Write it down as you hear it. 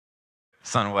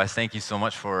Son West, thank you so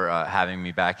much for having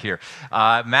me back here.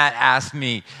 Matt asked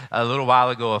me a little while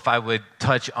ago if I would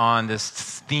touch on this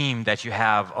theme that you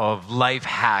have of life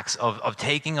hacks, of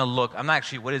taking a look. I'm not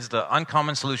actually, what is the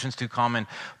uncommon solutions to common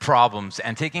problems,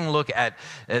 and taking a look at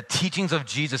teachings of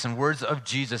Jesus and words of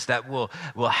Jesus that will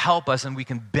help us and we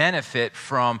can benefit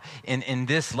from in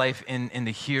this life, in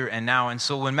the here and now. And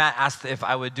so when Matt asked if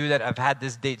I would do that, I've had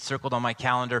this date circled on my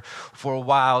calendar for a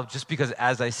while, just because,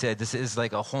 as I said, this is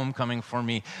like a homecoming for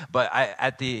me. But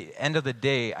at the end of the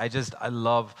day, I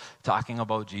love talking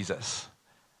about Jesus.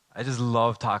 I just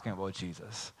love talking about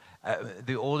Jesus.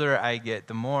 The older I get,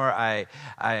 the more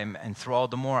I'm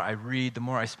enthralled, the more I read, the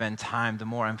more I spend time, the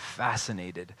more I'm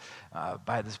fascinated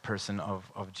by this person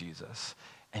of Jesus.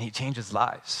 And he changes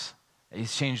lives.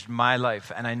 He's changed my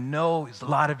life. And I know a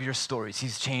lot of your stories.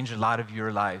 He's changed a lot of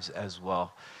your lives as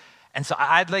well. And so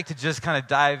I'd like to just kind of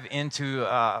dive into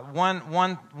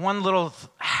one little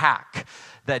hack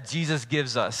that Jesus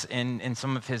gives us in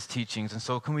some of his teachings. And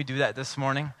so can we do that this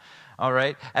morning? All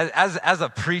right. As a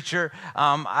preacher,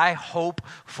 I hope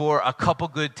for a couple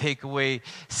good takeaway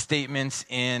statements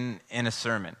in a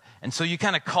sermon. And so you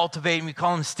kind of cultivate, and we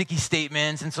call them sticky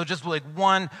statements. And so just like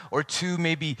one or two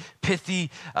maybe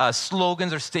pithy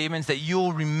slogans or statements that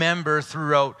you'll remember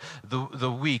throughout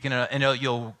the week. And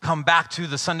you'll come back to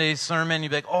the Sunday sermon, you'll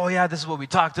be like, oh yeah, this is what we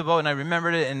talked about, and I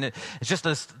remembered it. And it's just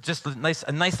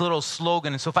a nice little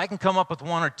slogan. And so if I can come up with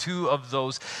one or two of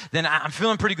those, then I'm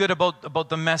feeling pretty good about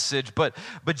the message. But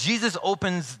Jesus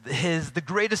opens the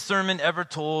greatest sermon ever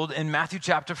told in Matthew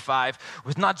chapter 5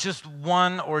 with not just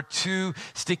one or two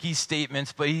sticky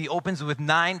statements, but he opens with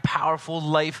 9 powerful,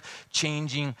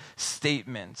 life-changing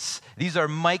statements. These are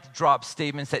mic drop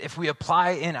statements that if we apply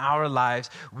in our lives,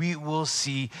 we will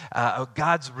see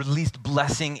God's released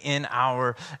blessing in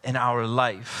our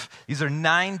life. These are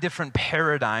 9 different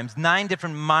paradigms, 9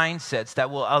 different mindsets that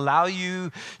will allow you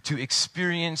to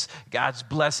experience God's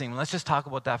blessing. Let's just talk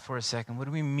about that for a second. What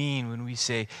do we mean when we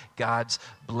say God's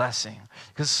blessing?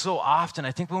 Because so often,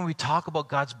 I think when we talk about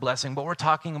God's blessing, what we're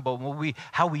talking about,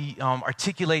 how we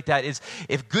articulate that is,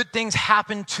 if good things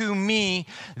happen to me,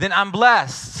 then I'm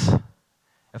blessed.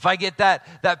 If I get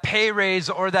that pay raise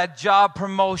or that job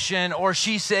promotion, or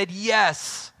she said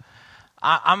yes,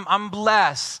 I'm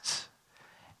blessed.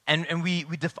 And we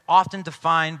often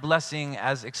define blessing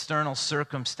as external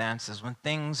circumstances. When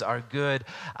things are good,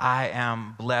 I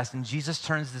am blessed. And Jesus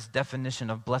turns this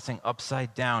definition of blessing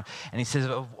upside down. And he says,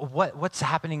 what's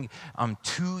happening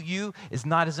to you is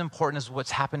not as important as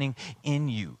what's happening in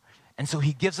you. And so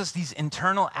he gives us these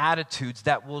internal attitudes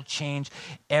that will change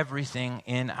everything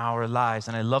in our lives.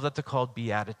 And I love that they're called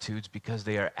Beatitudes, because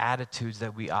they are attitudes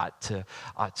that we ought to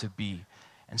be.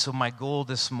 And so my goal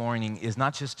this morning is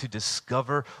not just to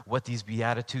discover what these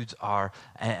Beatitudes are,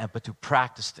 but to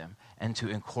practice them and to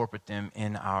incorporate them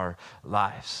in our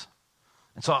lives.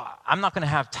 And so I'm not going to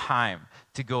have time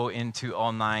to go into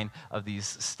all 9 of these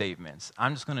statements.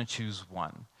 I'm just going to choose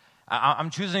one. I'm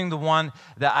choosing the one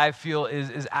that I feel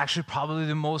is actually probably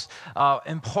the most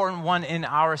important one in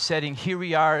our setting. Here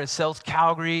we are at South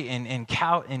Calgary in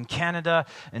Canada,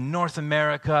 in North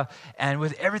America, and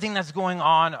with everything that's going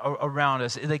on around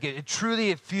us, it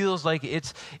truly feels like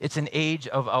it's an age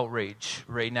of outrage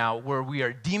right now, where we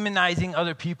are demonizing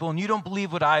other people, and you don't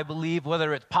believe what I believe,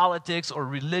 whether it's politics or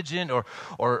religion or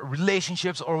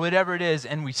relationships or whatever it is,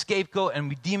 and we scapegoat and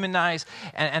we demonize.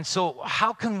 And so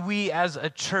how can we as a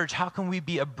church, how can we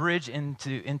be a bridge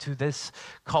into this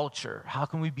culture? How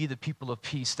can we be the people of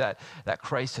peace that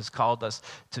Christ has called us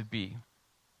to be?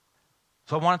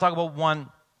 So I want to talk about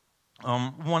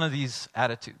one of these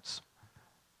attitudes.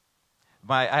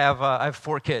 I have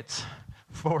 4 kids.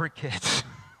 4 kids.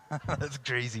 That's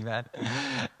crazy, man.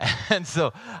 And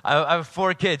so I have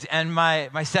 4 kids, and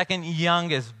my second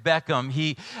youngest, Beckham,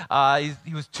 he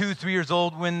was 3 years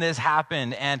old when this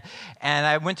happened, and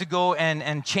I went to go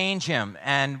and change him,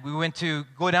 and we went to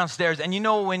go downstairs, and you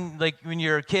know when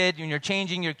you're a kid, when you're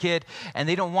changing your kid, and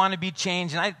they don't want to be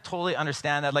changed, and I totally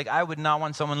understand that. Like, I would not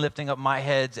want someone lifting up my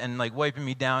heads and like wiping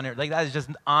me down, like that is just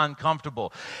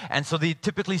uncomfortable, and so they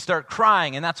typically start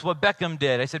crying, and that's what Beckham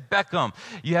did. I said, Beckham,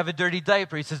 you have a dirty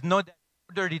diaper. He says, no,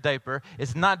 dirty diaper.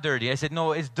 It's not dirty. I said,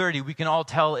 no, it's dirty. We can all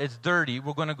tell it's dirty.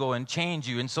 We're going to go and change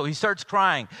you. And so he starts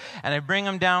crying, and I bring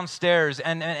him downstairs,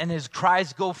 and his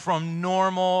cries go from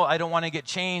normal, I don't want to get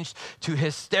changed, to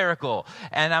hysterical.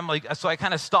 And I'm like, so I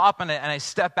kind of stop, and I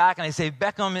step back, and I say,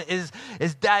 Beckham,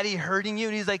 is Daddy hurting you?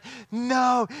 And he's like,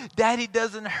 no, Daddy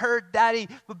doesn't hurt, Daddy,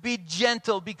 but be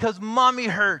gentle because Mommy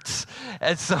hurts.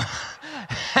 And so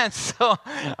And so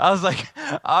I was like,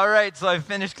 all right. So I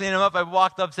finished cleaning them up. I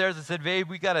walked upstairs and said, babe,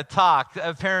 we got to talk.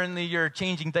 Apparently your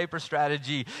changing diaper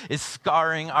strategy is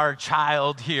scarring our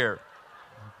child here.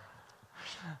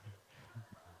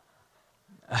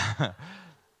 I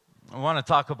want to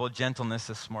talk about gentleness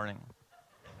this morning.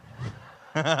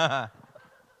 The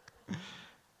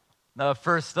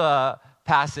first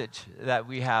passage that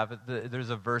we have, there's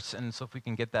a verse, and so if we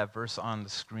can get that verse on the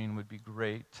screen would be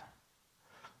great.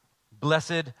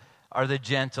 Blessed are the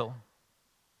gentle,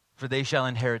 for they shall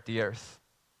inherit the earth.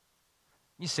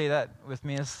 You say that with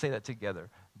me? Let's say that together.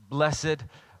 Blessed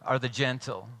are the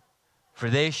gentle, for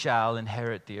they shall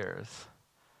inherit the earth.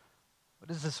 What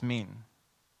does this mean?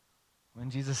 When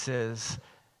Jesus says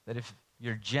that if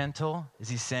you're gentle, is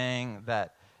he saying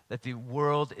that the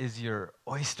world is your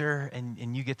oyster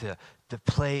and you get to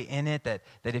play in it? That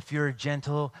if you're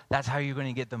gentle, that's how you're going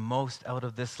to get the most out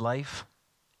of this life?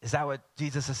 Is that what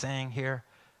Jesus is saying here?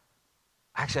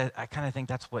 Actually, I kind of think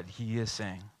that's what he is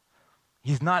saying.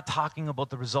 He's not talking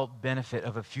about the result benefit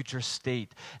of a future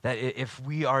state, that if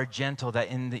we are gentle, that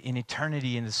in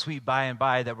eternity, in the sweet by and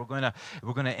by, that we're going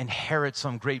to inherit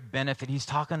some great benefit. He's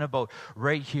talking about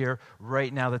right here,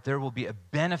 right now, that there will be a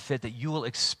benefit that you will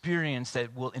experience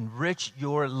that will enrich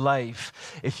your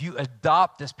life if you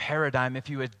adopt this paradigm, if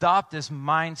you adopt this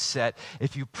mindset,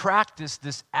 if you practice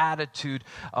this attitude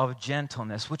of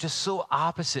gentleness, which is so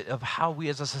opposite of how we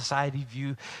as a society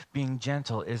view being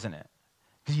gentle, isn't it?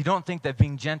 Because you don't think that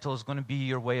being gentle is going to be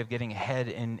your way of getting ahead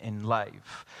in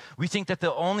life. We think that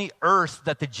the only earth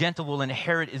that the gentle will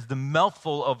inherit is the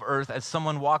mouthful of earth as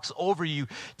someone walks over you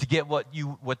to get what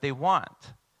they want.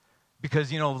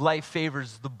 Because, life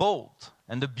favors the bold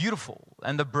and the beautiful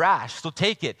and the brash. So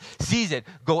take it, seize it,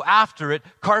 go after it,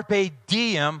 carpe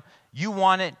diem. You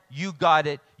want it, you got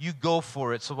it, you go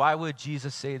for it. So why would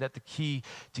Jesus say that the key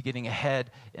to getting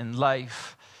ahead in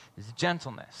life is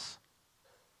gentleness?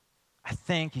 I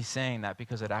think he's saying that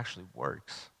because it actually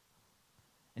works.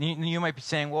 And you might be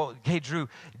saying, well, hey, Drew,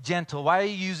 gentle. Why are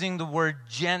you using the word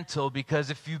gentle?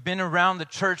 Because if you've been around the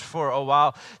church for a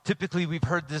while, typically we've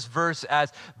heard this verse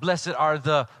as, blessed are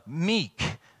the meek,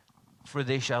 for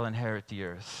they shall inherit the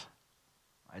earth.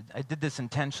 I did this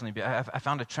intentionally. I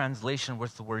found a translation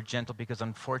with the word gentle because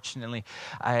unfortunately,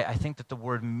 I think that the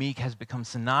word meek has become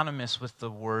synonymous with the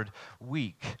word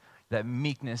weak, that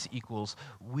meekness equals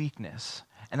weakness.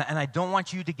 And I don't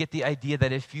want you to get the idea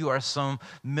that if you are some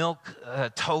milk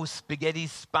toast, spaghetti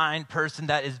spine person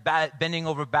that is bending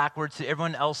over backwards to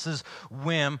everyone else's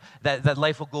whim, that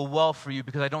life will go well for you,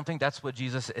 because I don't think that's what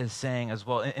Jesus is saying as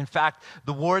well. In fact,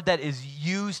 the word that is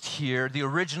used here, the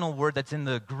original word that's in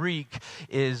the Greek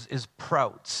is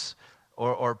prautes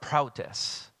or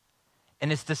prautes. And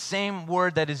it's the same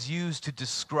word that is used to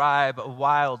describe a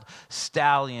wild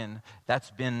stallion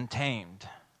that's been tamed.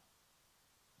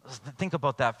 Think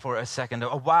about that for a second.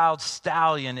 A wild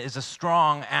stallion is a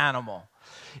strong animal.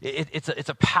 It's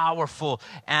a powerful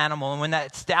animal. And when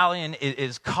that stallion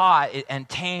is caught and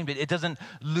tamed, it doesn't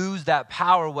lose that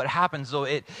power. What happens, though,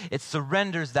 it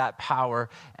surrenders that power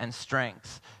and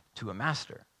strength to a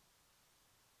master.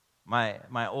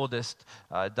 My oldest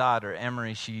daughter,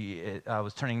 Emery, she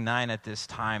was turning 9 at this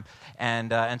time.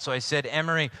 And so I said,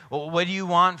 Emery, well, what do you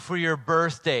want for your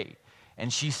birthday?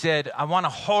 And she said, I want a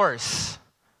horse.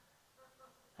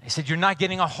 I said, you're not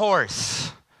getting a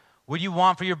horse. What do you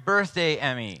want for your birthday,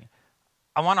 Emmy?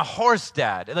 I want a horse,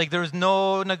 Dad. Like, there was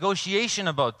no negotiation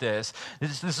about this.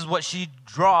 This is what she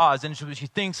draws and what she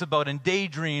thinks about and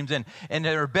daydreams. And in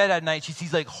her bed at night, she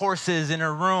sees, like, horses in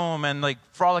her room and, like,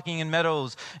 frolicking in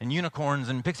meadows and unicorns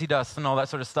and pixie dust and all that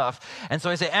sort of stuff. And so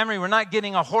I say, Emery, we're not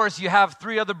getting a horse. You have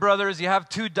 3 other brothers. You have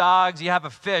 2 dogs. You have a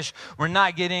fish. We're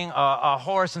not getting a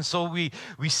horse. And so we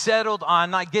settled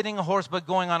on not getting a horse, but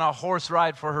going on a horse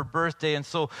ride for her birthday. And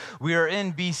so we are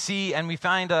in BC, and we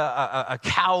find a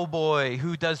cowboy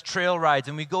who does trail rides,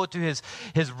 and we go to his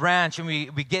ranch, and we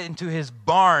get into his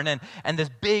barn, and this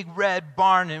big red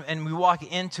barn, and we walk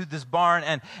into this barn,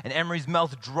 and Emery's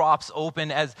mouth drops open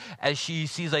as she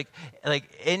sees like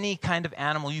any kind of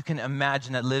animal you can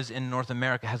imagine that lives in North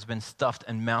America has been stuffed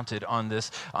and mounted on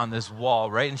this wall,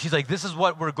 right? And she's like, this is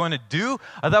what we're going to do?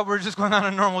 I thought we were just going on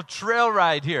a normal trail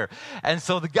ride here. And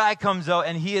so the guy comes out,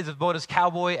 and he is about as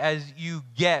cowboy as you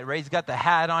get, right? He's got the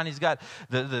hat on, he's got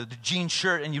the jean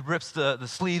shirt, and he rips the the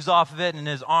sleeves off of it, and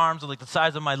his arms are like the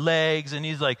size of my legs, and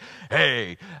he's like,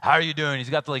 hey, how are you doing? He's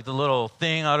got the little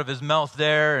thing out of his mouth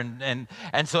there, and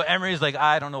so Emery's like,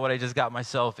 I don't know what I just got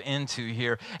myself into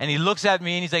here. And he looks at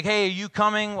me and he's like, hey, are you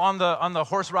coming on the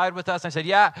horse ride with us? And I said,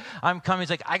 yeah, I'm coming. He's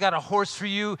like, I got a horse for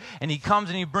you. And he comes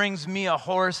and he brings me a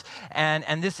horse,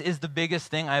 and this is the biggest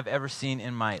thing I've ever seen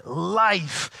in my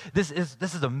life. This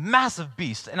is a massive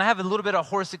beast, and I have a little bit of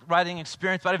horse riding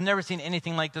experience, but I've never seen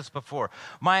anything like this before.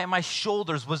 My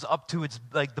shoulders was up to its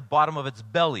like the bottom of its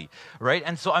belly, right?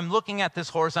 And so I'm looking at this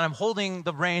horse, and I'm holding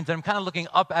the reins, and I'm kind of looking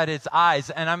up at its eyes,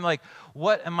 and I'm like,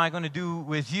 what am I going to do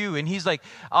with you? And he's like,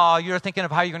 oh, you're thinking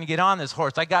of how you're going to get on this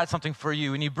horse. I got something for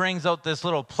you. And he brings out this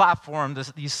little platform,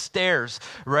 these stairs,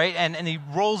 right? And he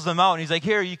rolls them out, and he's like,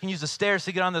 here, you can use the stairs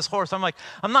to get on this horse. I'm like,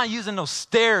 I'm not using those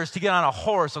stairs to get on a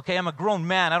horse, okay? I'm a grown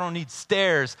man. I don't need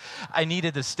stairs. I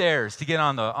needed the stairs to get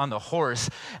on the horse.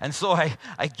 And so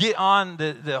I get on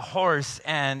the horse,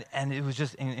 and it was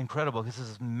just incredible because this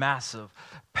is a massive,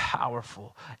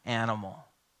 powerful animal.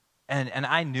 And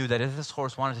I knew that if this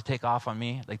horse wanted to take off on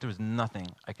me, like there was nothing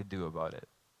I could do about it.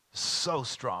 So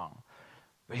strong,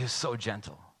 but he was so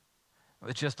gentle.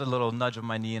 With just a little nudge of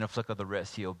my knee and a flick of the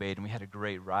wrist, he obeyed, and we had a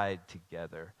great ride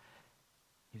together.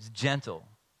 He was gentle,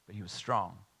 but he was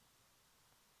strong.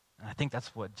 And I think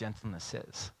that's what gentleness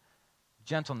is.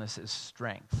 Gentleness is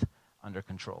strength under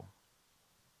control.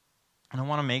 And I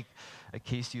want to make a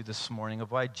case to you this morning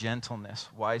of why gentleness,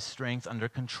 why strength under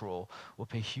control will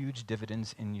pay huge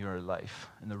dividends in your life,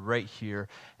 in the right here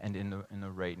and in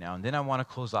the right now. And then I want to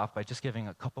close off by just giving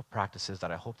a couple practices that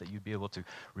I hope that you'll be able to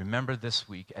remember this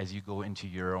week as you go into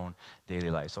your own daily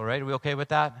lives. All right, are we okay with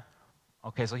that?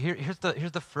 Okay, so here's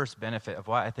the first benefit of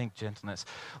why I think gentleness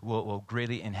will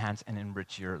greatly enhance and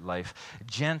enrich your life.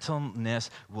 Gentleness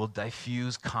will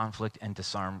diffuse conflict and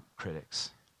disarm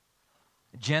critics.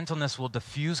 Gentleness will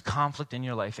diffuse conflict in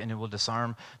your life, and it will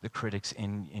disarm the critics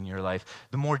in your life.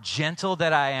 The more gentle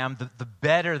that I am, the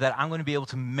better that I'm going to be able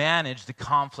to manage the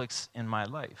conflicts in my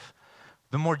life.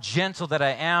 The more gentle that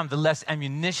I am, the less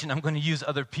ammunition I'm going to use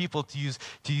other people to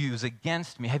use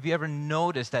against me. Have you ever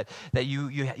noticed that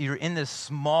you're in this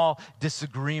small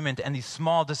disagreement, and these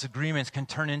small disagreements can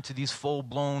turn into these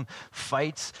full-blown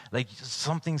fights? Like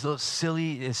something so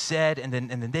silly is said, and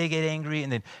then they get angry,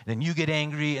 and then you get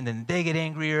angry, and then they get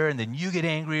angrier, and then you get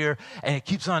angrier, and it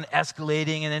keeps on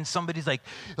escalating, and then somebody's like,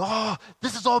 oh,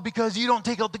 this is all because you don't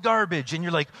take out the garbage. And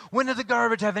you're like, when did the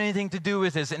garbage have anything to do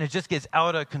with this? And it just gets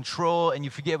out of control, and you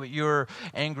forget what you're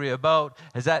angry about.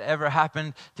 Has that ever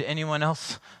happened to anyone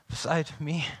else besides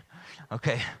me?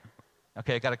 Okay,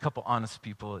 I got a couple honest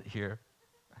people here.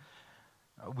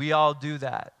 We all do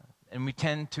that, and we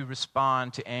tend to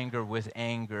respond to anger with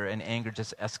anger, and anger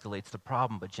just escalates the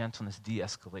problem, but gentleness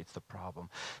de-escalates the problem.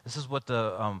 This is what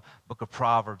the book of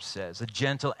Proverbs says. A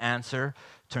gentle answer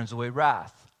turns away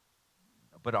wrath,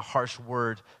 but a harsh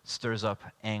word stirs up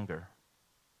anger.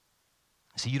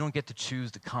 So you don't get to choose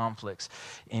the conflicts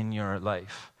in your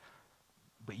life,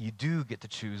 but you do get to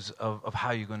choose of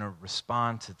how you're going to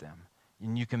respond to them.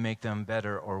 And you can make them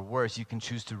better or worse. You can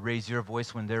choose to raise your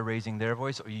voice when they're raising their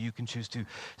voice, or you can choose to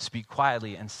speak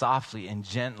quietly and softly and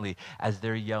gently as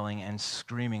they're yelling and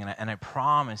screaming. And I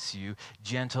promise you,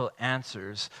 gentle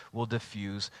answers will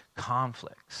diffuse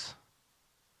conflicts.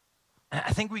 And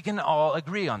I think we can all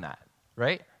agree on that,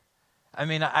 right? I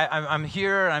mean, I'm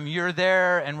here, you're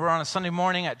there, and we're on a Sunday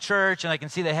morning at church, and I can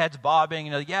see the heads bobbing.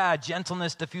 Yeah,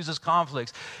 gentleness diffuses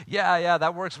conflicts. Yeah,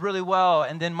 that works really well.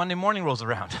 And then Monday morning rolls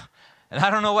around. And I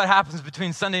don't know what happens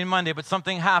between Sunday and Monday, but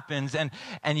something happens, and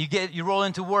you roll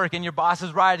into work, and your boss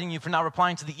is riding you for not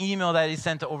replying to the email that he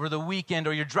sent over the weekend,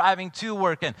 or you're driving to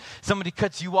work, and somebody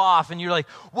cuts you off, and you're like,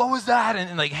 what was that?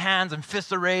 And like hands and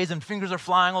fists are raised, and fingers are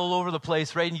flying all over the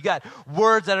place, right? And you got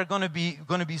words that are going to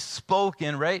be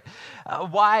spoken, right?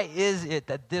 Why is it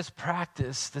that this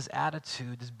practice, this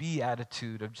attitude, this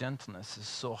beatitude of gentleness is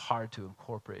so hard to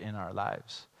incorporate in our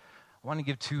lives? I want to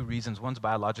give two reasons. One's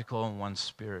biological and one's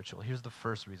spiritual. Here's the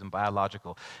first reason,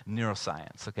 biological,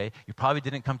 neuroscience, okay? You probably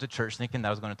didn't come to church thinking that I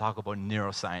was going to talk about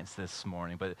neuroscience this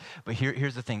morning, but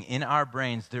here's the thing. In our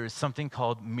brains, there is something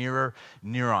called mirror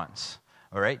neurons.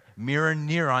 All right? Mirror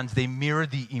neurons, they mirror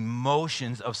the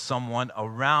emotions of someone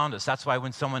around us. That's why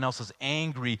when someone else is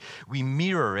angry, we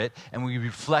mirror it and we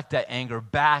reflect that anger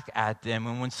back at them.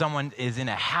 And when someone is in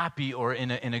a happy or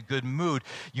in a good mood,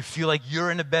 you feel like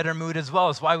you're in a better mood as well.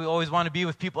 It's why we always want to be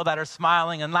with people that are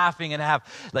smiling and laughing and have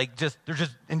they're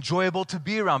just enjoyable to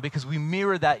be around because we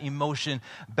mirror that emotion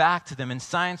back to them. And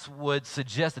science would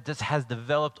suggest that this has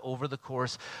developed over the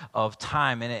course of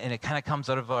time, and it kind of comes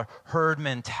out of a herd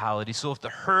mentality. So if If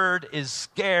the herd is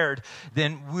scared,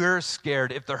 then we're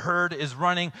scared. If the herd is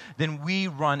running, then we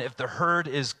run. If the herd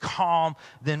is calm,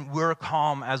 then we're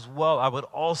calm as well. I would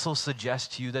also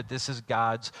suggest to you that this is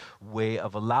God's way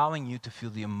of allowing you to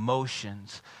feel the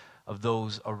emotions of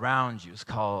those around you. It's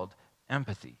called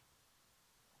empathy.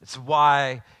 It's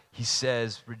why he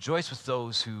says, rejoice with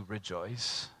those who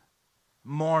rejoice,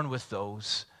 mourn with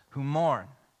those who mourn.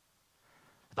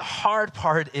 The hard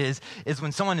part is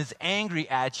when someone is angry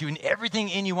at you and everything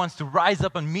in you wants to rise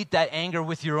up and meet that anger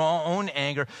with your own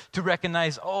anger to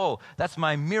recognize, oh, that's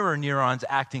my mirror neurons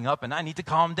acting up and I need to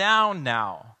calm down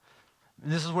now.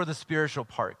 And this is where the spiritual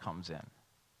part comes in.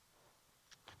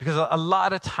 Because a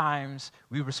lot of times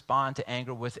we respond to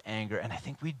anger with anger, and I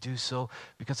think we do so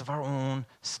because of our own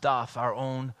stuff, our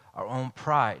own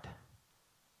pride.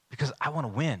 Because I want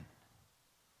to win.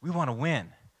 We want to win.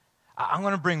 I'm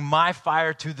going to bring my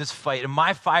fire to this fight, and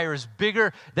my fire is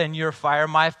bigger than your fire.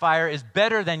 My fire is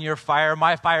better than your fire.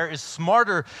 My fire is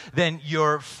smarter than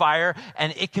your fire,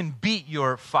 and it can beat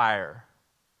your fire.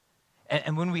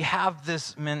 And when we have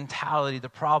this mentality, the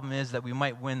problem is that we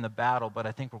might win the battle, but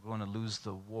I think we're going to lose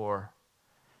the war.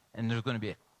 And there's going to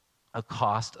be a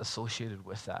cost associated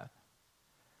with that.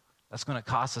 That's going to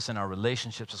cost us in our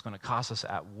relationships. It's going to cost us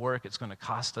at work. It's going to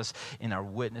cost us in our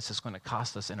witness. It's going to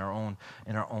cost us in our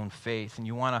own faith. And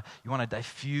you want to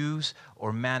diffuse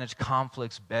or manage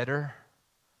conflicts better?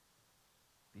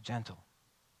 Be gentle.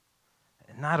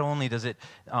 Not only does it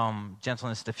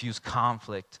gentleness diffuse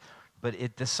conflict, but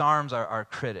it disarms our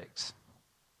critics.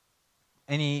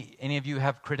 Any of you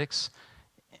have critics,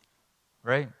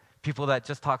 right? People that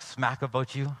just talk smack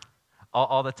about you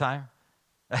all the time.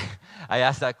 I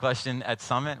asked that question at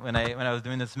Summit when I was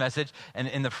doing this message, and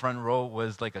in the front row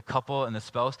was like a couple and the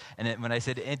spouse. And when I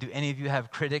said, "Do any of you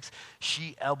have critics?"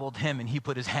 she elbowed him, and he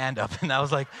put his hand up, and I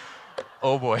was like,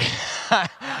 "Oh boy,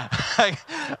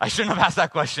 I shouldn't have asked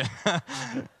that question."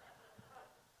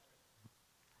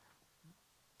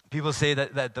 People say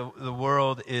that the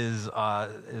world is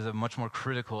a much more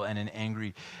critical and an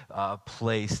angry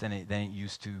place than it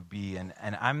used to be. And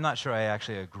I'm not sure I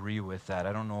actually agree with that.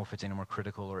 I don't know if it's any more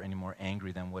critical or any more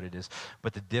angry than what it is.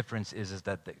 But the difference is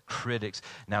that the critics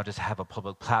now just have a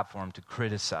public platform to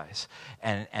criticize.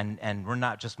 And we're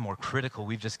not just more critical.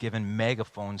 We've just given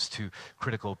megaphones to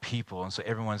critical people. And so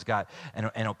everyone's got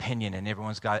an opinion and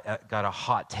everyone's got a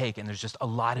hot take. And there's just a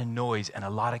lot of noise and a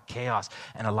lot of chaos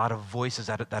and a lot of voices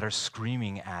that are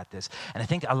screaming at this. And I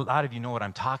think a lot of you know what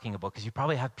I'm talking about because you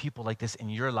probably have people like this in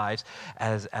your lives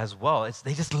as well.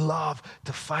 They just love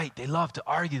to fight. They love to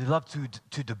argue. They love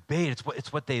to debate.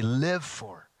 It's what they live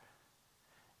for.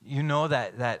 You know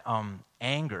that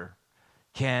anger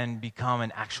can become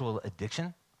an actual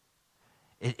addiction.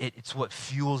 It's what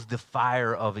fuels the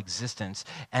fire of existence.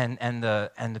 And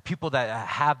the people that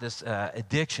have this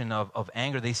addiction of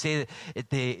anger, they say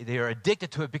that they are addicted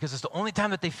to it because it's the only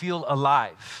time that they feel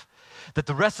alive. That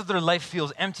the rest of their life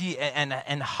feels empty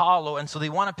and hollow, and so they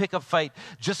want to pick a fight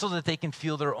just so that they can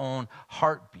feel their own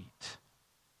heartbeat.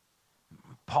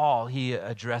 Paul, he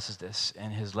addresses this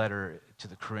in his letter to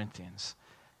the Corinthians.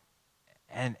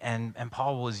 And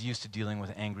Paul was used to dealing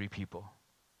with angry people.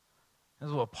 This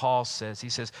is what Paul says. He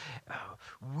says,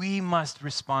 we must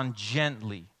respond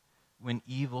gently when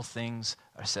evil things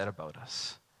are said about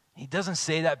us. He doesn't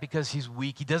say that because he's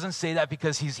weak. He doesn't say that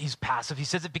because he's passive. He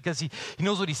says it because he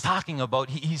knows what he's talking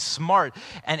about. He's smart.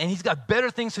 And he's got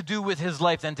better things to do with his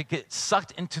life than to get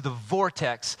sucked into the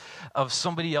vortex of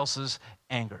somebody else's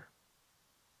anger.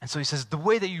 And so he says the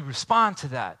way that you respond to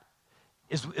that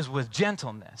is with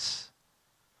gentleness.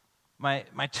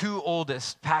 My two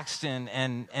oldest, Paxton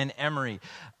and Emery,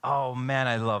 oh man,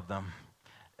 I love them.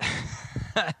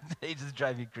 They just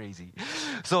drive me crazy.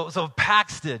 So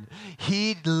Paxton,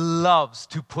 he loves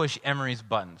to push Emery's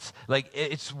buttons. Like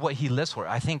it's what he lives for.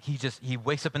 I think he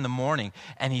wakes up in the morning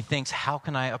and he thinks, how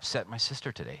can I upset my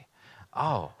sister today?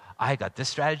 Oh, I got this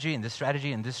strategy and this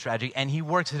strategy and this strategy, and he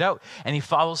works it out, and he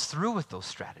follows through with those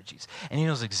strategies, and he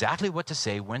knows exactly what to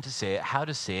say, when to say it, how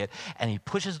to say it, and he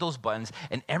pushes those buttons,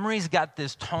 and Emery's got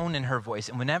this tone in her voice,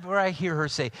 and whenever I hear her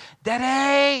say,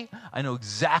 Daddy, I know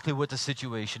exactly what the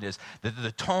situation is,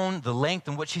 the tone, the length,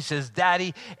 and what she says,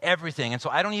 Daddy, everything, and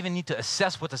so I don't even need to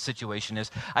assess what the situation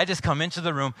is. I just come into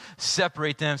the room,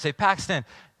 separate them, say, Paxton,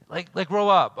 like grow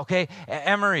up, okay?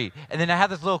 Emery. And then I have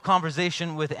this little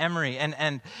conversation with Emery.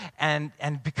 And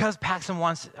because Paxton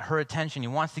wants her attention, he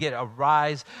wants to get a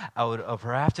rise out of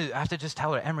her, I have to just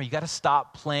tell her, Emery, you got to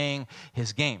stop playing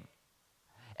his game.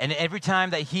 And every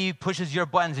time that he pushes your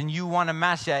buttons and you want to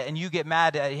match that and you get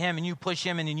mad at him and you push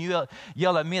him and then you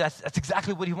yell at me, that's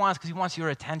exactly what he wants, because he wants your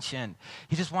attention.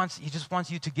 He just wants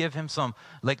you to give him some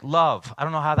love. I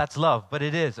don't know how that's love, but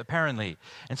it is apparently.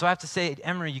 And so I have to say,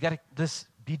 Emery, you got to just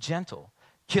be gentle.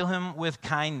 Kill him with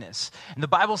kindness. And the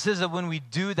Bible says that when we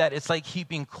do that, it's like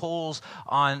heaping coals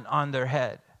on their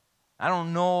head. I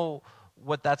don't know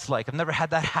what that's like. I've never had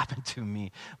that happen to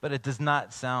me, but it does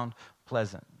not sound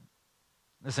pleasant.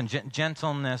 Listen,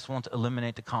 gentleness won't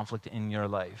eliminate the conflict in your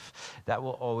life. That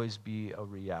will always be a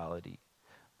reality.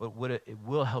 But what it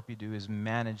will help you do is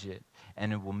manage it,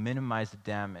 and it will minimize the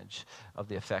damage of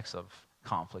the effects of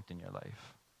conflict in your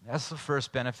life. That's the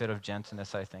first benefit of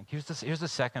gentleness, I think. Here's the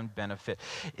second benefit,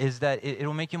 is that it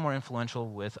will make you more influential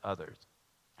with others.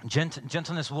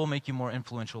 Gentleness will make you more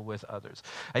influential with others.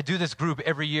 I do this group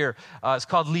every year. It's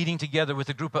called Leading Together, with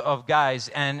a group of guys.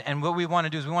 And what we want to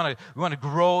do is we want to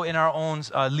grow in our own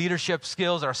leadership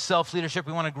skills, our self-leadership.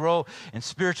 We want to grow in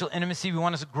spiritual intimacy. We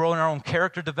want to grow in our own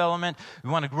character development. We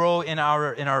want to grow in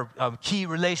our key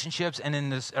relationships and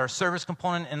in our service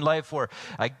component in life, where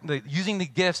using the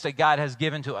gifts that God has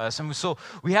given to us. And so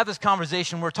we have this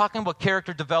conversation. We're talking about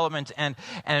character development, and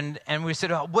we said,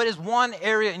 what is one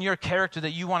area in your character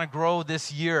that you want to grow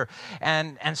this year?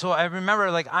 And so I remember,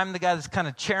 I'm the guy that's kind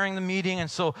of chairing the meeting,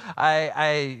 and so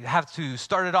I have to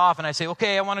start it off, and I say,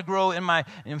 okay, I want to grow in my,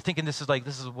 and I'm thinking this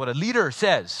is what a leader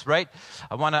says, right?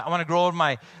 I want to grow in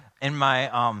my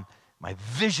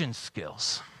vision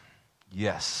skills.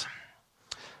 Yes,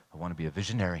 I want to be a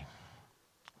visionary.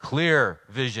 Clear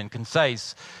vision,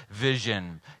 concise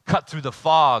vision, cut through the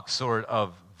fog sort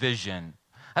of vision.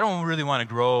 I don't really want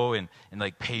to grow in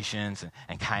patience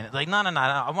and kindness. No.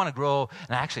 I want to grow,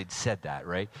 and I actually said that,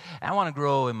 right? I want to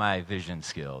grow in my vision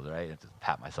skills, right? And just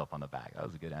pat myself on the back. That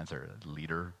was a good answer.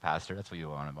 Leader, pastor, that's what you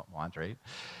want, right?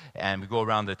 And we go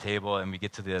around the table, and we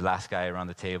get to the last guy around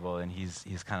the table, and he's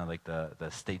kind of like the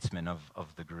statesman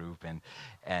of the group.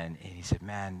 And he said,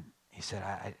 man,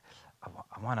 I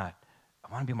want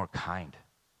to be more kind.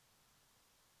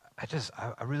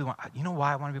 I really want, you know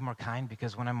why I want to be more kind?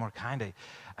 Because when I'm more kind,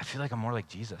 I feel like I'm more like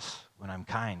Jesus when I'm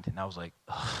kind. And I was like,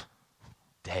 ugh,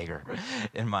 dagger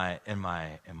in my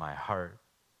heart.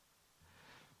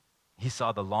 He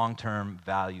saw the long-term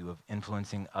value of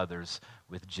influencing others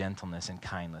with gentleness and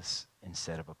kindness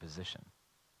instead of a position.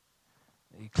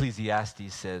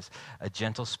 Ecclesiastes says, a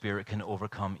gentle spirit can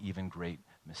overcome even great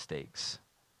mistakes.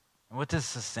 And what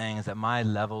this is saying is that my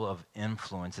level of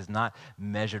influence is not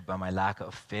measured by my lack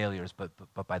of failures, but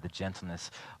by the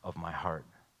gentleness of my heart.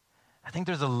 I think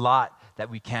there's a lot that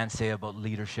we can say about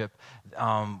leadership,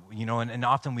 and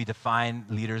often we define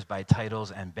leaders by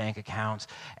titles and bank accounts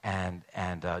and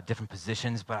different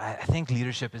positions, but I think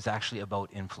leadership is actually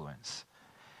about influence.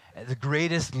 The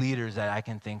greatest leaders that I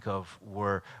can think of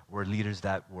were leaders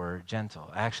that were gentle.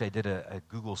 I did a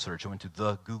Google search. I went to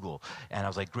the Google, and I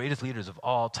was like, greatest leaders of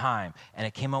all time. And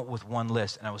it came out with one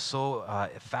list. And I was so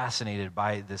fascinated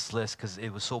by this list because it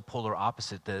was so polar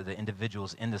opposite, the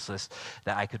individuals in this list,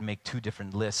 that I could make two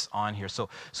different lists on here. So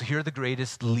here are the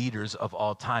greatest leaders of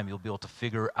all time. You'll be able to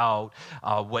figure out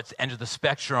what's end of the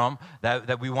spectrum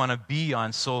that we want to be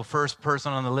on. So first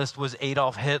person on the list was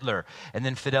Adolf Hitler, and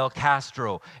then Fidel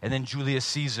Castro, and then Julius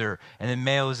Caesar, and then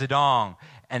Mao Zedong,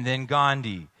 and then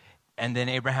Gandhi, and then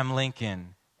Abraham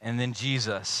Lincoln, and then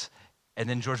Jesus, and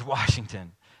then George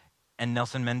Washington, and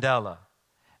Nelson Mandela.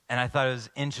 And I thought it was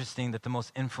interesting that the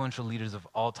most influential leaders of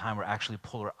all time were actually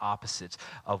polar opposites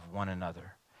of one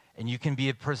another. And you can be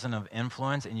a person of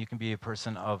influence, and you can be a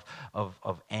person of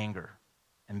anger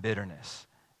and bitterness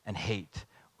and hate.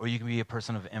 Or you can be a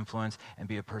person of influence and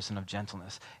be a person of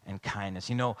gentleness and kindness.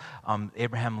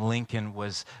 Abraham Lincoln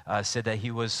said that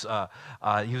he was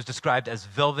described as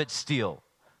velvet steel,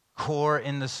 core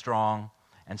in the strong,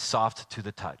 and soft to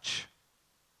the touch.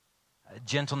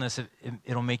 Gentleness,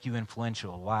 it'll make you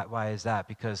influential. Why is that?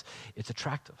 Because it's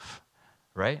attractive,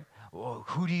 right? Well,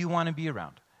 who do you want to be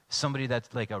around? Somebody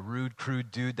that's like a rude, crude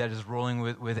dude that is rolling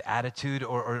with attitude,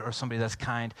 or somebody that's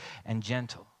kind and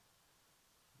gentle?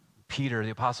 Peter, the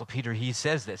Apostle Peter, he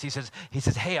says this. He says,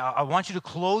 hey, I want you to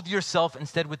clothe yourself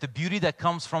instead with the beauty that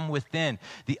comes from within,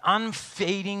 the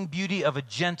unfading beauty of a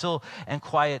gentle and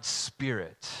quiet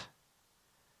spirit.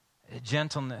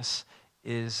 Gentleness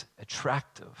is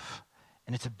attractive,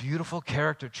 and it's a beautiful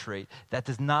character trait that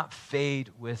does not fade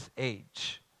with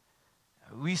age.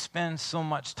 We spend so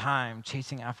much time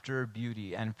chasing after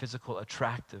beauty and physical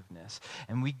attractiveness.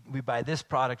 And we buy this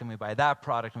product and we buy that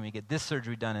product and we get this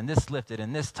surgery done and this lifted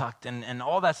and this tucked and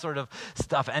all that sort of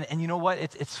stuff. And you know what?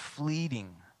 It's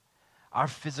fleeting. Our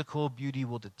physical beauty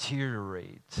will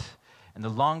deteriorate. And the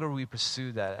longer we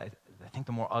pursue that, I think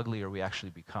the more uglier we actually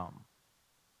become.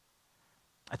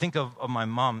 I think of my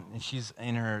mom, and she's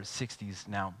in her 60s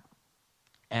now.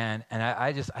 And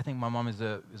I think my mom is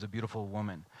a beautiful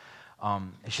woman.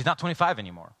 She's not 25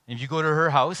 anymore. If you go to her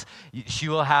house, she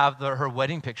will have her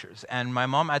wedding pictures. And my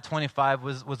mom at 25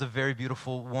 was a very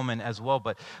beautiful woman as well,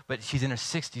 but she's in her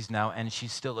 60s now, and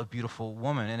she's still a beautiful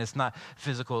woman. And it's not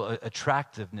physical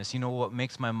attractiveness. You know what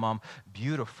makes my mom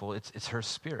beautiful? It's her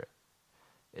spirit.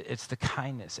 It's the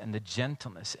kindness and the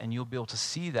gentleness, and you'll be able to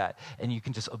see that, and you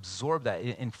can just absorb that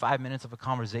in 5 minutes of a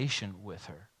conversation with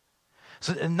her.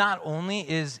 So not only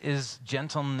is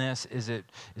gentleness, is it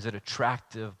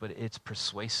attractive, but it's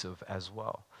persuasive as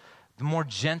well. The more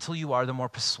gentle you are, the more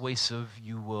persuasive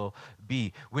you will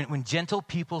be. When gentle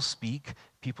people speak,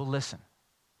 people listen.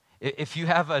 If you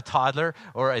have a toddler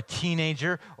or a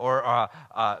teenager or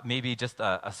maybe just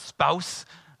a spouse,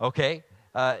 okay,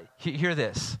 hear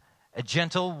this. A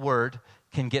gentle word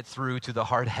can get through to the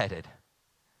hard-headed.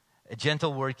 A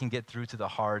gentle word can get through to the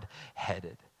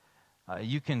hard-headed.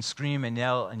 You can scream and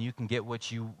yell and you can get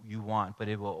what you want, but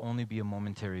it will only be a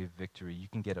momentary victory. You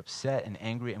can get upset and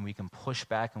angry, and we can push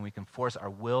back and we can force our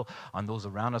will on those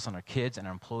around us, on our kids and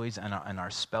our employees and our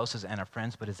spouses and our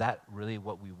friends. But is that really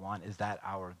what we want? Is that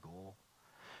our goal?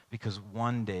 Because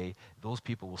one day those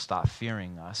people will stop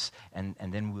fearing us, and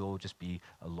then we will just be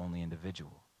a lonely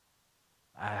individual.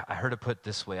 I heard it put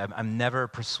this way: I'm never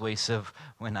persuasive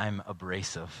when I'm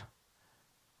abrasive.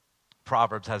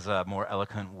 Proverbs has a more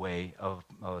eloquent way of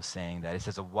saying that. It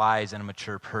says, a wise and a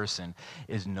mature person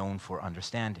is known for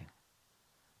understanding.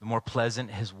 The more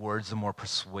pleasant his words, the more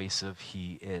persuasive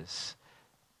he is.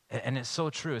 And it's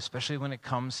so true, especially when it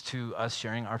comes to us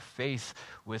sharing our faith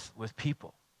with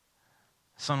people.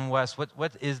 Son West,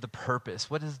 what is the purpose?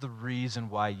 What is the reason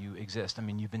why you exist? I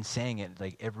mean, you've been saying it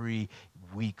like every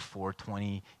week for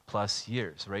 20 plus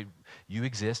years, right? You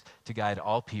exist to guide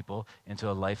all people into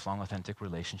a lifelong, authentic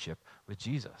relationship with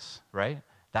Jesus, right?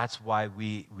 That's why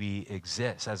we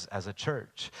exist as a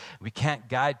church. We can't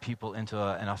guide people into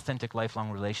an authentic,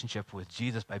 lifelong relationship with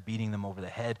Jesus by beating them over the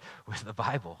head with the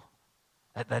Bible.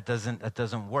 That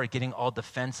doesn't work. Getting all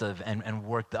defensive and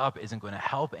worked up isn't going to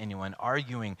help anyone.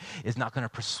 Arguing is not going to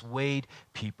persuade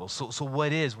people. So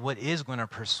what is going to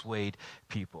persuade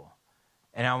people?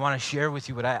 And I want to share with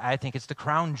you what I think it's the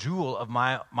crown jewel of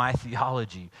my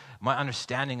theology, my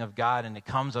understanding of God, and it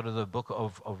comes out of the book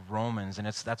of Romans, and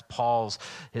that's Paul's,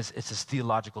 it's his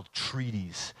theological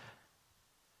treatise.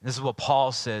 This is what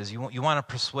Paul says. You want to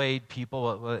persuade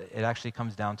people, well, it actually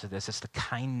comes down to this. It's the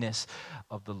kindness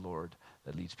of the Lord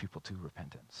that leads people to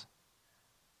repentance.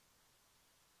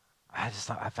 I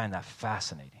find that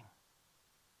fascinating.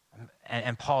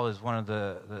 And Paul is one of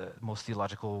the most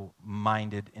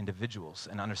theological-minded individuals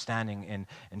and understanding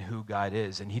in who God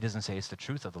is. And he doesn't say it's the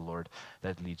truth of the Lord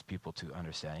that leads people to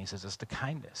understand. He says it's the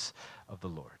kindness of the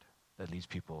Lord that leads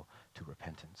people to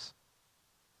repentance.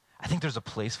 I think there's a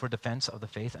place for defense of the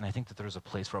faith, and I think that there's a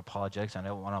place for apologetics. I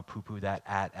don't want to poo-poo that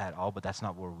at all, but that's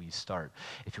not where we start.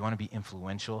 If you want to be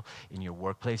influential in your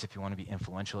workplace, if you want to be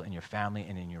influential in your family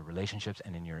and in your relationships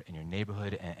and in your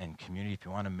neighborhood and community, if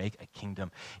you want to make a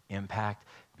kingdom impact,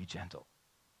 be gentle.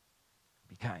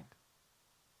 Be kind.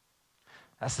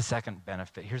 That's the second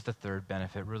benefit. Here's the third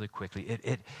benefit really quickly.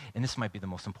 And this might be the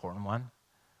most important one.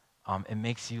 It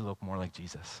makes you look more like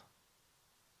Jesus.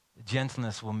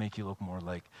 Gentleness will make you look more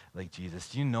like Jesus.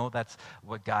 Do you know that's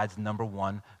what God's number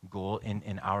one goal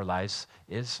in our lives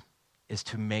is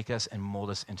to make us and mold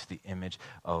us into the image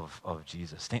of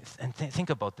Jesus. Think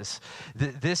about this.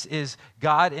 This is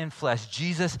God in flesh,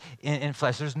 Jesus in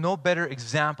flesh. There's no better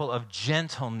example of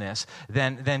gentleness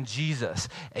than Jesus.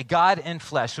 A God in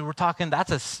flesh. So we're talking,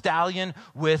 that's a stallion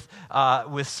with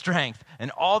strength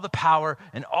and all the power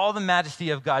and all the majesty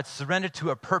of God surrendered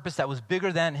to a purpose that was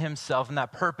bigger than himself, and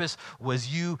that purpose was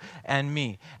you and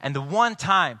me. And the one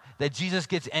time that Jesus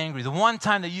gets angry, the one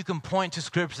time that you can point to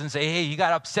scriptures and say, hey, he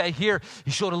got upset here,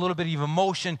 he showed a little bit of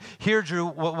emotion here, Drew.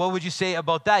 What would you say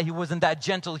about that? He wasn't that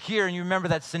gentle here. And you remember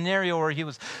that scenario where he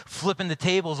was flipping the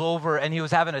tables over and he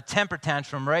was having a temper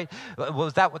tantrum, right?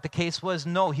 Was that what the case was?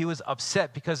 No, he was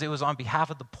upset because it was on behalf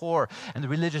of the poor, and the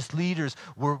religious leaders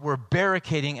were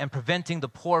barricading and preventing the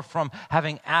poor from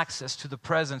having access to the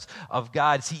presence of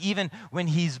God. See, even when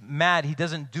he's mad, he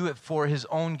doesn't do it for his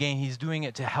own gain. He's doing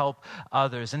it to help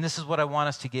others. And this is what I want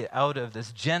us to get out of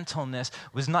this. Gentleness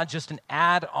was not just an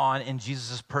add-on in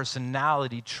Jesus'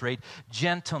 personality trait.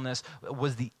 Gentleness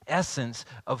was the essence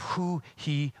of who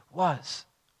he was.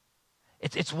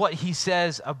 It's what he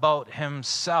says about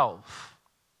himself.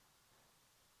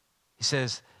 He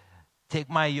says, take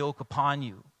my yoke upon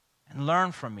you and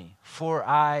learn from me, for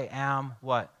I am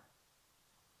what?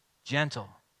 Gentle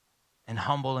and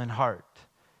humble in heart.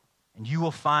 And you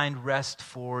will find rest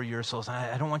for your souls. And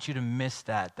I don't want you to miss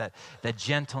that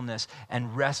gentleness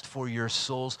and rest for your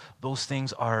souls. Those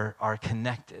things are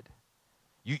connected.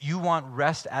 You want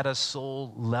rest at a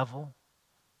soul level?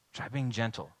 Try being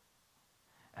gentle.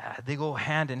 They go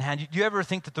hand in hand. Do you ever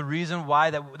think that the reason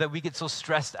why that we get so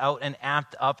stressed out and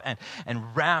amped up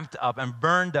and ramped up and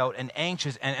burned out and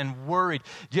anxious and worried,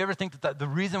 do you ever think that the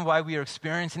reason why we are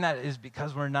experiencing that is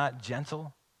because we're not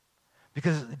gentle?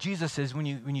 Because Jesus says, when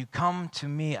you come to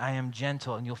me, I am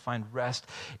gentle, and you'll find rest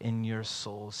in your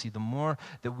soul. See, the more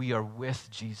that we are with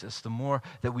Jesus, the more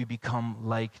that we become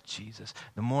like Jesus.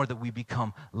 The more that we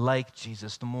become like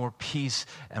Jesus, the more peace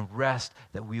and rest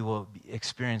that we will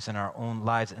experience in our own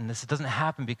lives. And this doesn't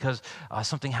happen because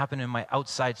something happened in my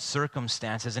outside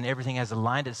circumstances and everything has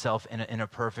aligned itself in a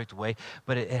perfect way,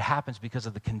 but it happens because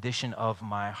of the condition of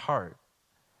my heart.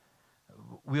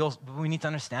 We need to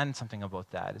understand something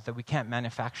about that, is that we can't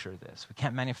manufacture this. We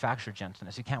can't manufacture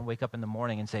gentleness. You can't wake up in the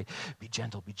morning and say, be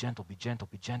gentle, be gentle, be gentle,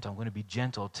 be gentle. I'm going to be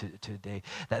gentle today.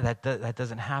 That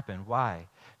doesn't happen. Why?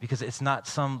 Because it's not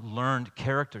some learned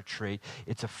character trait.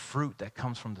 It's a fruit that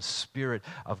comes from the Spirit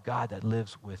of God that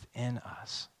lives within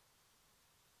us.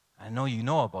 I know you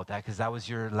know about that because that was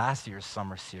your last year's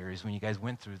summer series when you guys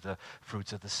went through the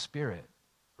fruits of the Spirit,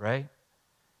 right?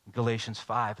 Galatians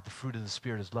 5, the fruit of the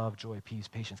Spirit is love, joy, peace,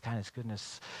 patience, kindness,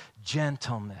 goodness,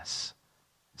 gentleness,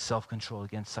 self-control.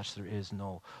 Against such there is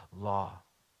no law.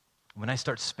 When I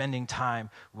start spending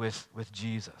time with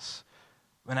Jesus,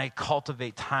 when I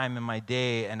cultivate time in my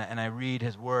day and I read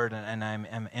his word and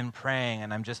I'm in praying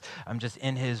and I'm just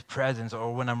in his presence,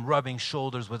 or when I'm rubbing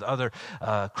shoulders with other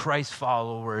Christ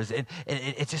followers, it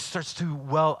just starts to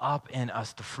well up in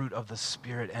us, the fruit of the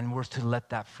Spirit, and we're to let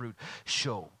that fruit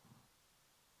show.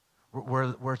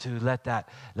 We're to let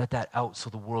that out so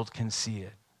the world can see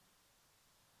it.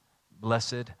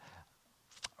 Blessed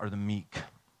are the meek.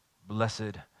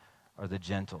 Blessed are the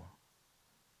gentle,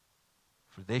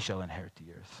 for they shall inherit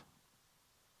the earth.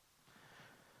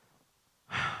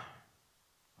 What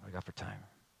do I got for time?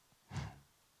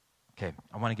 Okay,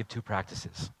 I want to give 2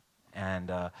 practices, and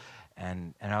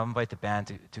I'll invite the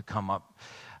band to come up.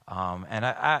 And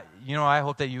I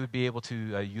hope that you would be able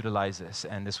to utilize this,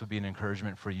 and this would be an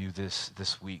encouragement for you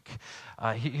this week.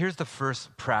 Here's the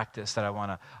first practice that I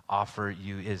want to offer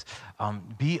you is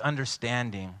be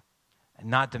understanding,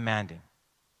 not demanding.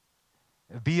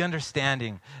 Be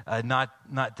understanding,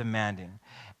 not demanding.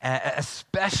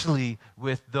 Especially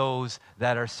with those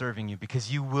that are serving you,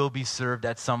 because you will be served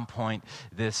at some point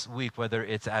this week, whether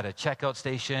it's at a checkout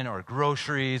station or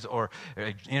groceries or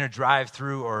in a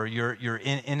drive-through or you're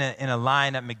in a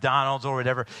line at McDonald's or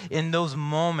whatever. In those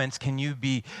moments, can you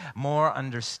be more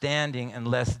understanding and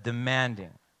less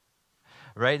demanding?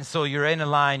 Right? And so you're in a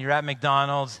line, you're at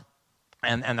McDonald's,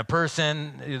 and the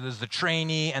person is the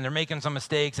trainee, and they're making some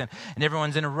mistakes, and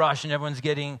everyone's in a rush, and everyone's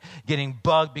getting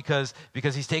bugged because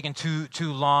he's taking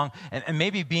too long. And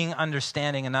maybe being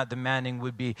understanding and not demanding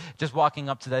would be just walking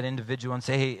up to that individual and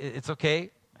say, hey, it's okay.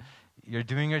 You're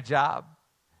doing your job.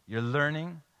 You're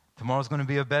learning. Tomorrow's going to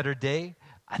be a better day.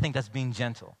 I think that's being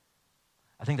gentle.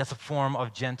 I think that's a form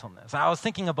of gentleness. I was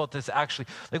thinking about this actually.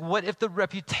 Like, what if the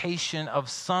reputation of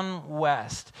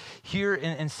SunWest here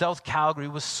in South Calgary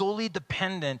was solely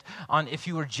dependent on if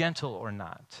you were gentle or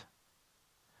not?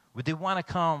 Would they want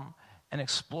to come and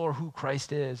explore who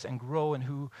Christ is and grow in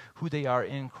who they are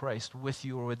in Christ with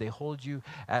you, or would they hold you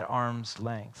at arm's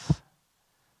length?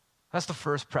 That's the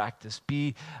first practice.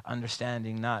 Be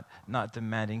understanding, not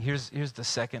demanding. Here's the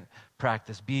second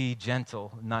practice. Be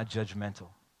gentle, not judgmental.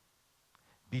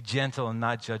 Be gentle and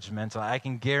not judgmental. I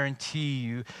can guarantee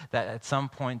you that at some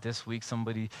point this week,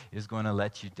 somebody is going to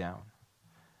let you down.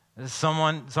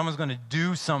 Someone's going to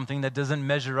do something that doesn't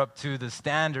measure up to the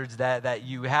standards that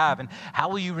you have. And how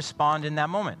will you respond in that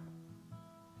moment?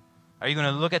 Are you going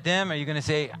to look at them? Are you going to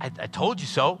say, I told you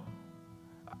so?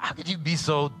 How could you be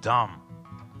so dumb?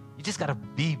 You just got to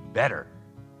be better.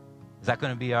 Is that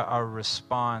going to be our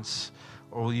response?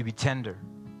 Or will you be tender?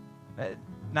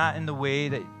 Not in the way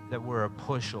that we're a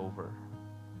pushover.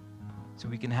 So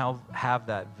we can have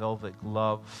that velvet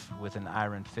glove with an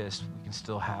iron fist. We can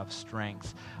still have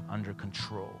strength under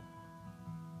control.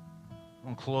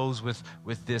 I'll close with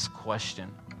this question.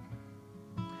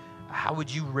 How would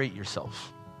you rate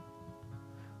yourself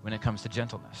when it comes to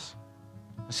gentleness?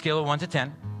 A scale of 1 to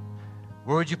 10.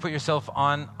 Where would you put yourself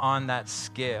on that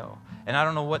scale? And I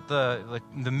don't know what the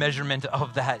measurement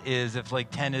of that is. If like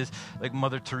 10 is like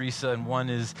Mother Teresa and 1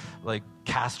 is like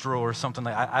Castro or something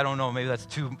like, I don't know. Maybe that's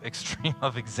too extreme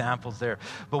of examples there.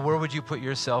 But where would you put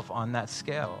yourself on that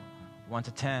scale? 1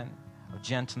 to 10 of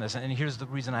gentleness. And here's the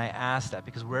reason I ask that,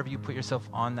 because wherever you put yourself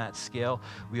on that scale,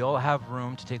 we all have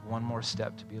room to take one more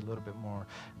step to be a little bit more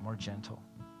gentle.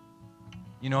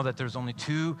 You know that there's only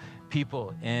 2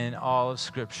 people in all of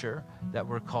Scripture that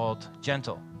were called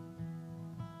gentle.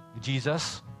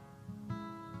 Jesus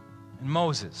and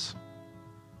Moses.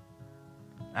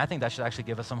 And I think that should actually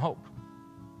give us some hope.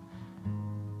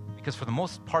 Because for the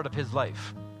most part of his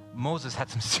life, Moses had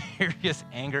some serious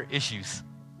anger issues.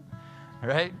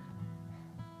 Right?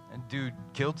 And dude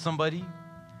killed somebody.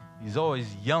 He's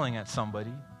always yelling at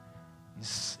somebody.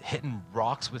 He's hitting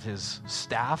rocks with his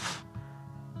staff.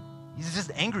 He's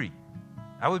just angry.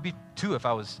 I would be too if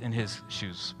I was in his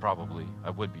shoes, probably. I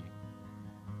would be.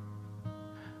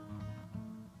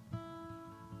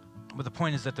 But the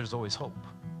point is that there's always hope.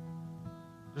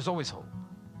 There's always hope.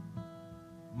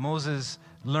 Moses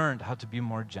learned how to be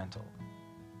more gentle.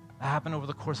 That happened over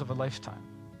the course of a lifetime.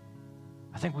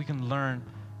 I think we can learn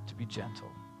to be gentle.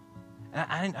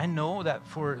 And I know that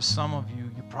for some of you,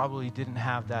 you probably didn't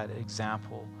have that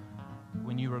example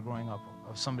when you were growing up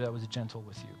of somebody that was gentle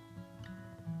with you.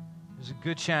 There's a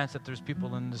good chance that there's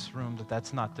people in this room that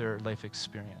that's not their life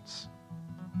experience.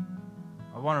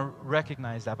 I want to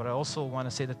recognize that, but I also want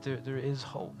to say that there is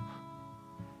hope.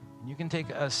 And you can take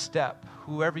a step,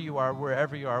 whoever you are,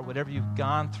 wherever you are, whatever you've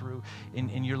gone through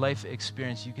in your life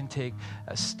experience, you can take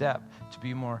a step to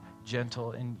be more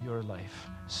gentle in your life.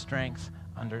 Strength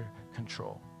under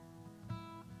control.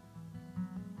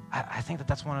 I think that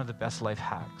that's one of the best life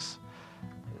hacks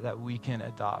that we can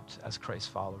adopt as Christ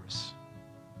followers.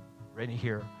 Right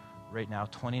here, right now,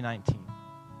 2019,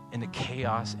 in the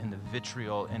chaos, in the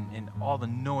vitriol, in all the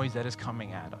noise that is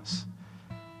coming at us,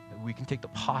 that we can take the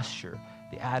posture,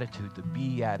 the attitude, the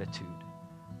be attitude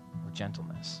of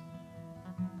gentleness.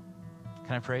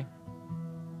 Can I pray?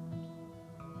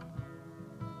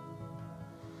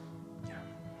 Yeah.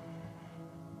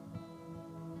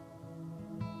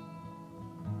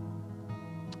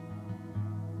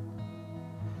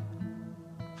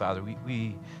 Father,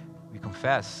 we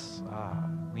confess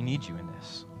we need you in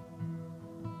this.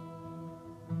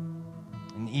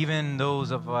 And even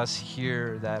those of us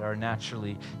here that are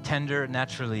naturally tender,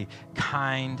 naturally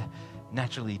kind,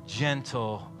 naturally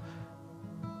gentle,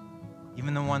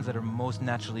 even the ones that are most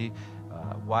naturally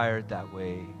wired that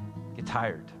way, get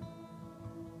tired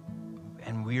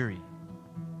and weary.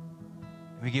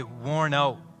 And we get worn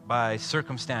out by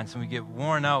circumstance, and we get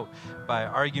worn out by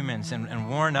arguments and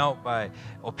worn out by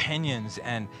opinions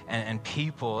and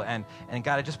people. And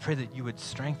God, I just pray that you would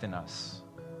strengthen us,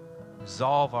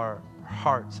 resolve our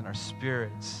hearts and our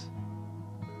spirits.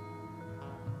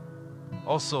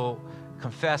 Also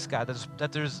confess, God,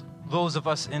 that there's those of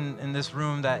us in this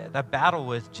room that battle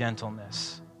with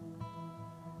gentleness.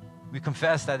 We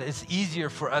confess that it's easier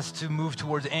for us to move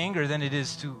towards anger than it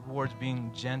is towards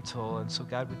being gentle. And so,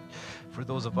 God, for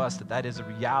those of us that is a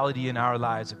reality in our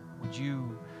lives, would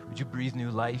you breathe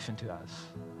new life into us?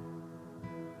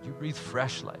 Would you breathe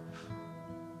fresh life?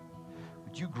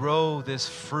 Would you grow this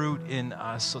fruit in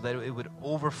us so that it would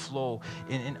overflow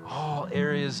in all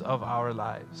areas of our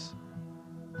lives?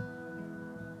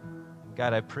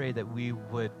 God, I pray that we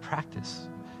would practice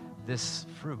this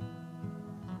fruit.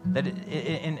 That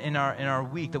in our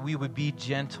week, that we would be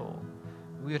gentle.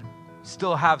 We would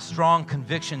still have strong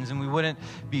convictions, and we wouldn't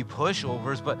be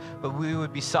pushovers, but we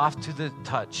would be soft to the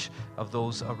touch of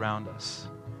those around us,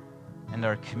 and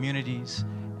our communities,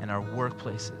 and our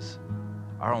workplaces,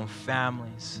 our own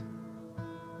families,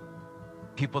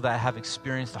 people that have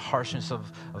experienced the harshness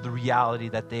of the reality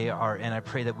that they are in. I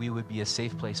pray that we would be a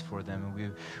safe place for them,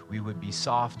 and we would be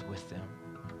soft with them.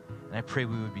 And I pray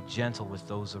we would be gentle with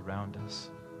those around us.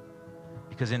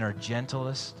 Because in our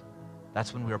gentlest,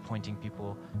 that's when we are pointing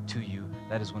people to you.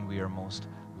 That is when we are most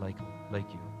like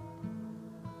you.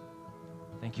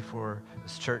 Thank you for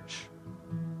this church.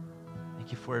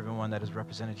 Thank you for everyone that is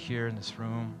represented here in this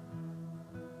room.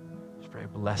 Just pray a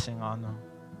blessing on them.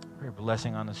 Pray a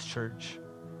blessing on this church.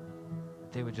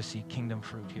 That they would just see kingdom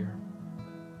fruit here.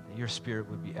 That your spirit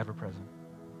would be ever present.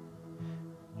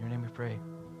 In your name we pray.